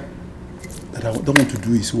Oga that I don't want to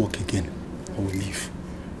do his work again. I will leave.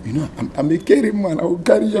 You know, I'm a caring man. I will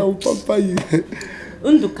carry you, I will pamper you.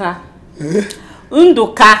 Nduka.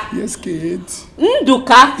 Nduka. Yes, Kate.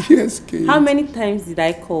 Nduka. Yes, Kate. How many times did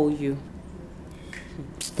I call you?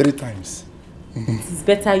 3 times. It's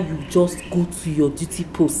better you just go to your duty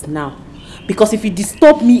post now. Because if you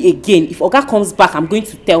disturb me again, if Oga comes back, I'm going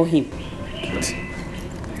to tell him. Kate.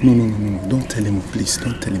 No. Don't tell him, please.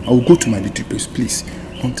 Don't tell him. I will go to my duty post, please.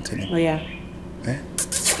 Don't tell him. Oh, yeah. Eh?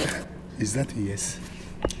 Is that a yes?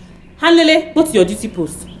 Hanlele, go to your duty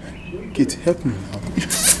post. Kate, help me now.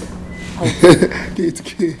 Kate.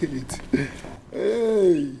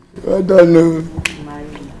 Hey, I don't know.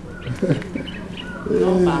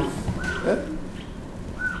 No bad.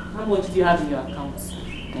 How much do you have in your account?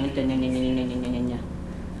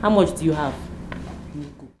 How much do you have?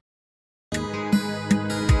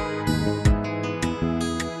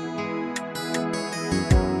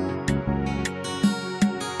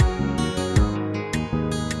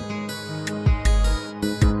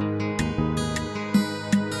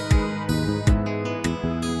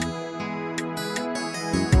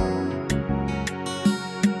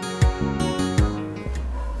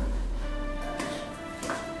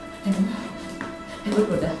 Hello,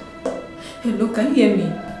 brother. Hello, can you hear me?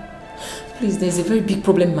 Please, there's a very big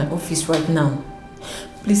problem in my office right now.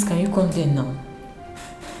 Please, can you come there now?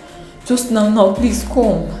 Just now, please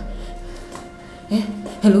come. Eh?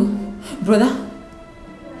 Hello, brother?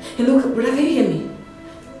 Hello, brother, can you hear me?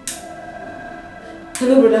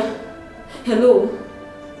 Hello, brother? Hello?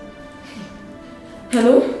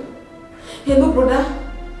 Hello? Hello, brother?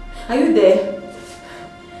 Are you there?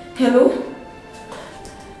 Hello?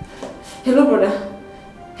 Hello, brother?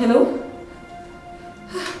 Hello?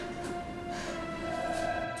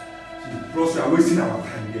 Bros, we are wasting our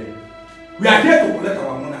time here. We are here to collect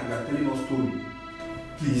our money and you are telling us story.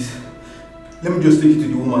 Please, let me just take you to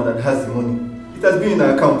the woman that has the money. It has been in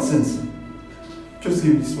her account since. Just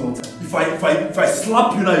give me small time. If I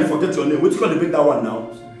slap you now, you forget your name. What you gonna bring that one now?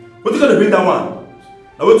 What you gonna bring that one?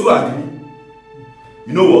 Now what you agree?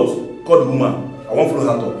 You know what? Call the woman. I won't follow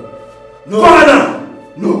her talk. No. Call her now!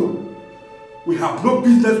 No. We have no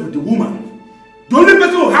business with the woman. The only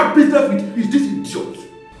person who have business with is this idiot.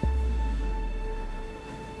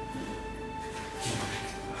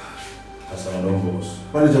 That's our own boss.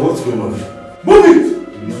 Manager, what's going on? Move it!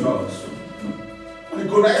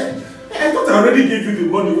 I thought I already gave you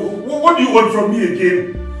the money. What do you want from me again?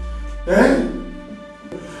 Eh?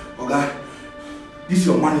 Oga, this is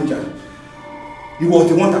your manager. He was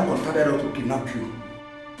the one that contacted us to kidnap you.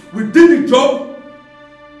 We did the job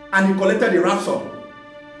and he collected the ransom.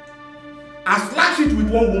 And slashed it with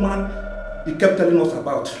one woman he kept telling us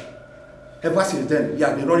about. Ever since then, he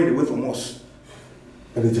has been running away from us.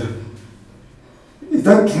 Manager, is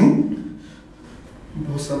that true?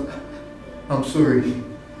 Boss, I'm sorry.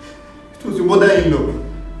 It was your mother-in-law.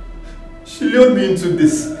 She lured me into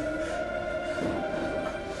this.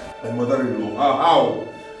 My mother-in-law? How?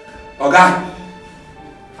 Oga,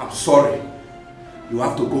 I'm sorry. You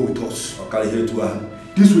have to go with us. I'll carry her to her.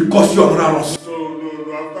 This will cost you another loss. No,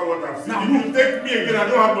 after what I've seen, if you take me again, I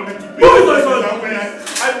don't have money to pay.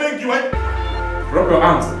 I beg you, Drop your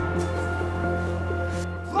hands.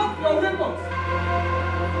 Drop your weapons.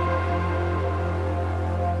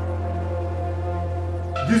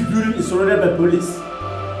 This building is surrounded by police.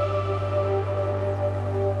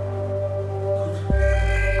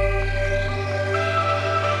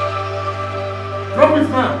 Drop it,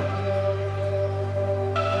 man.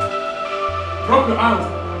 Drop your hands.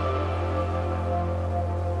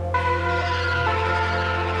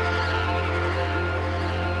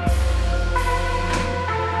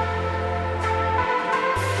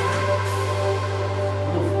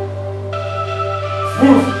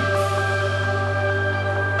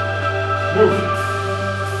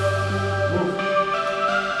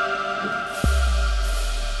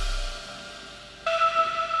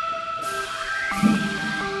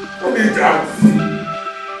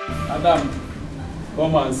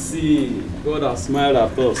 Come and see. God has smiled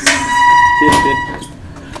at us.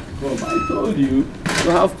 Come, I told you.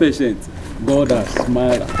 To have patience. God has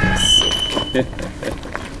smiled at us.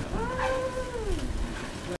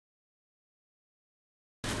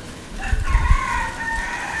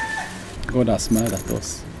 God has smiled at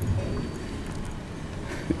us.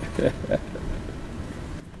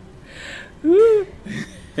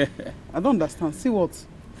 I don't understand. See what?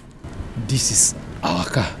 This is our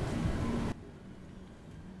car.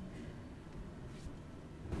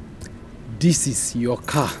 This is your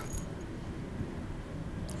car.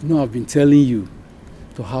 You know, I've been telling you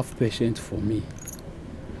to have patience for me.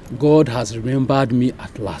 God has remembered me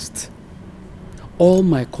at last. All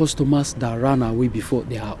my customers that ran away before,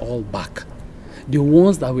 they are all back. The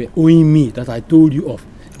ones that were owing me, that I told you of,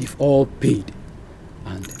 they've all paid.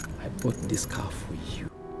 And I bought this car for you.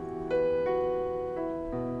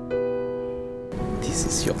 This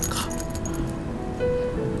is your car.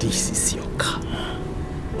 This is your car.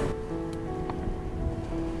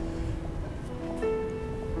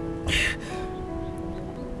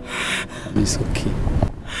 It's okay.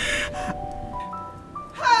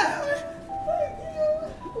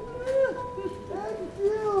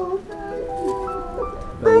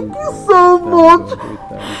 Thank you so much.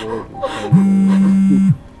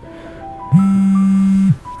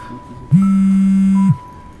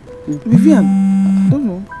 Vivian, I don't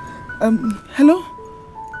know. Hello?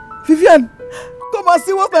 Vivian, come and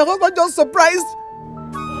see what my husband just surprised.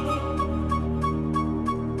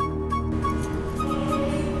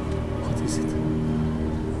 What is it?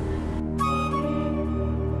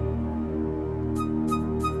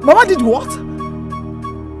 Mama did what?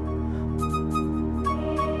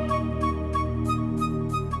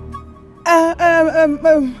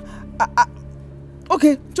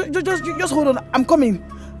 Okay, just hold on. I'm coming.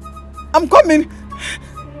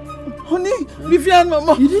 Honey, Vivian,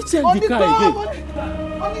 Mama. You didn't check the car again.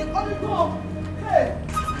 Honey, come. Hey.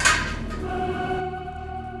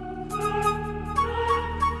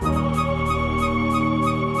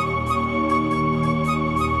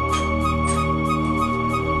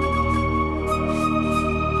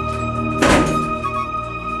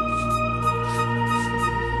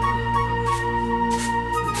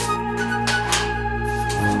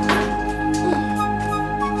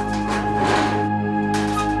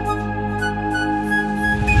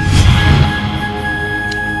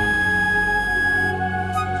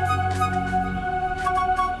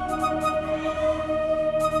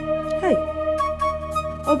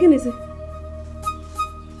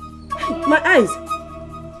 My eyes.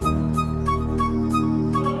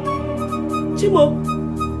 Chimo.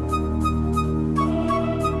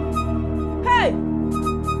 Hey!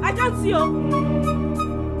 I can't see you.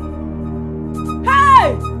 Hey!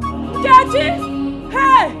 Gaji!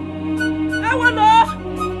 Hey! I wanna.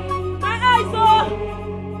 My eyes oh!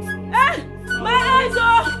 Eh! My eyes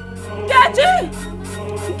oh! Gaji!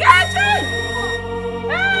 Gaji!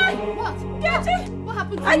 Hey! What? Gaji! What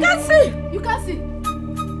happened to I you? can't see! You can't see?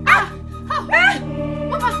 Ah! How? Eh!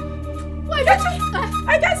 Mama! Why? I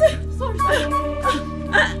can't see! Sorry.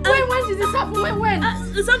 When did this happen? When?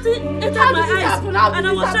 Something entered my eyes and I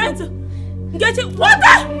was trying to get it.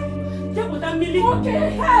 Water! Get water, Millie. Okay.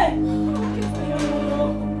 Hey!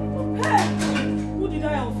 Hey! Who did I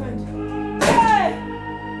offend? Hey!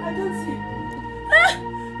 I can't see.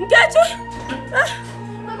 Get it!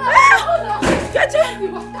 Mama, hold on. Get it!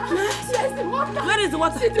 Yes, the water. Where is the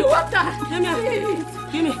water? See the water. Give me.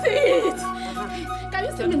 Give me. See it. Can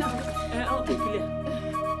you see me now? Okay, clear.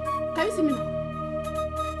 Can you see me now?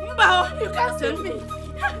 You can't see me.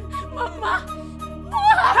 Mama.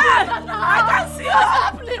 What happened now? I can't see you. What's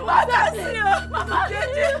happening? What's happening? Mama.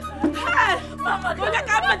 Hey.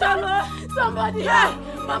 Mama, somebody help.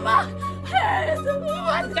 Mama. Hey.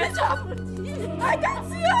 What just happened? I can't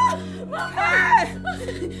see you. Mama.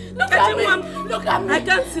 Look at me. Look at me. I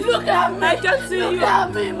can't see. Look at me. I can't see you. Look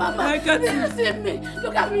at me, Mama. I can't see me.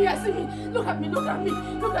 Look at me. See me. Look at me. Look at me.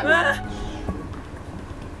 Look at me.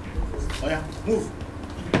 Oh yeah, move.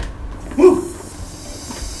 Move.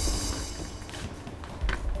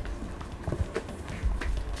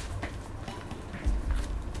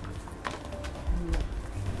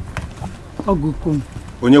 Ogukum.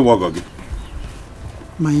 Onye Wagogi.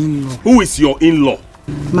 My in-law. Who is your in-law?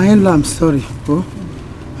 My in-law, I'm sorry. Oh,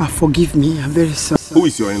 forgive me. I'm very sorry. Who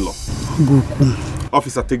is your in-law? Ogukum.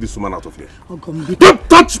 Officer, take this woman out of here. Ogumbi. Don't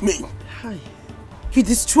touch me! Hi. You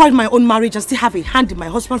destroyed my own marriage and still have a hand in my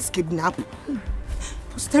husband's kidnap.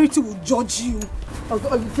 Posterity will judge you. No.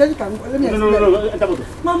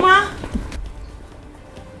 Mama!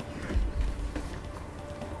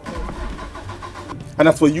 And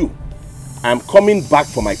as for you, I'm coming back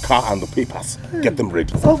for my car and the papers. Get them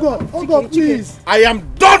ready. Oh God, please. I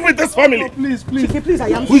am done with this family. Oh, please. Chike, please, I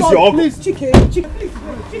am Who is your uncle? Please, Chike, please,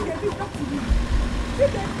 please talk to me.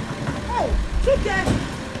 Chike, hey,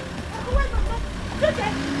 Chike.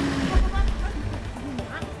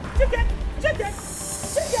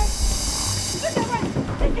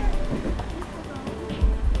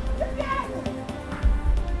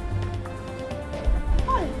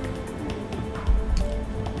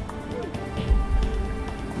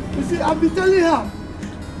 You see, I've been telling her,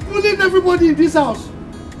 bullying everybody in this house.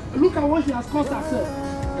 Look at what she has caused herself.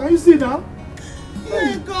 Can you see now?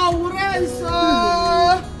 Hey, God, hey.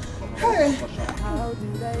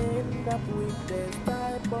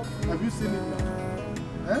 Have you seen it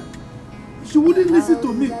now? Eh? She wouldn't listen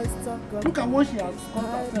to me. Look at what she has caused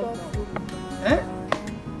herself now. Eh?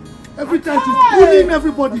 Every time she's bullying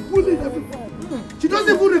everybody. She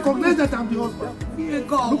doesn't even recognize that I'm the husband.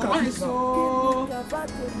 Look at this now.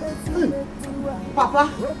 Hey. Papa,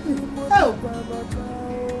 help.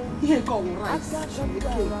 Here go rice.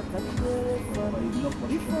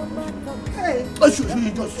 Hey. Oh,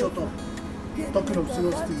 you just shut up. Talking of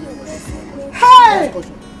serious things. Hey!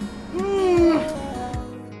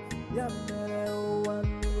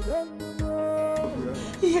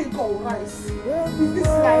 Here go rice. Is this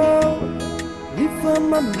right? If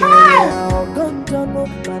I'm a man, I'm gonna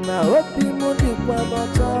man, I hope you know the one.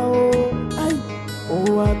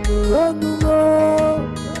 Oh, I'm running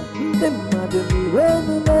the mother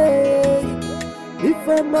running away. If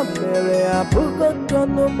I'm a Mary, I'm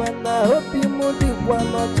gonna man, I hope you know the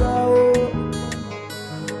one.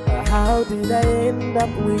 How did I end up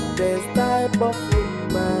with this type of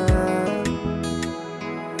woman?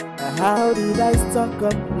 How did I stock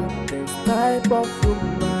up with this type of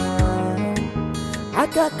woman? I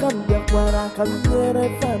can't come back where I can hear a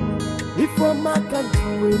family. If I'm a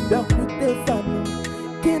country, we back with the family.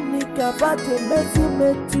 Can you cover the messy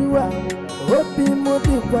me to out? Hope you move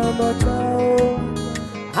the one child.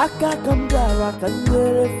 I can't come back, I can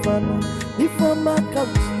hear a family. If I'm a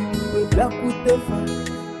country, we back with the family.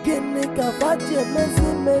 Can you cover the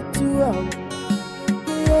messy me to out?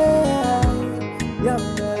 Yeah,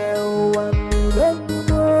 one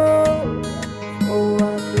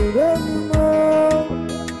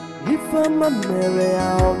if I'm a Mary,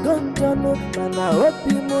 I'll go down, and I hope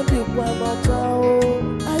you know the one.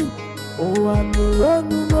 Oh, I'm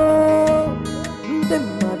running the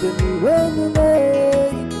mother running away.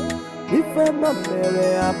 If I'm a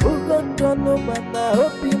Mary, I'll go down, and I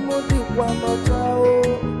hope you know the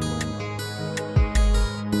one.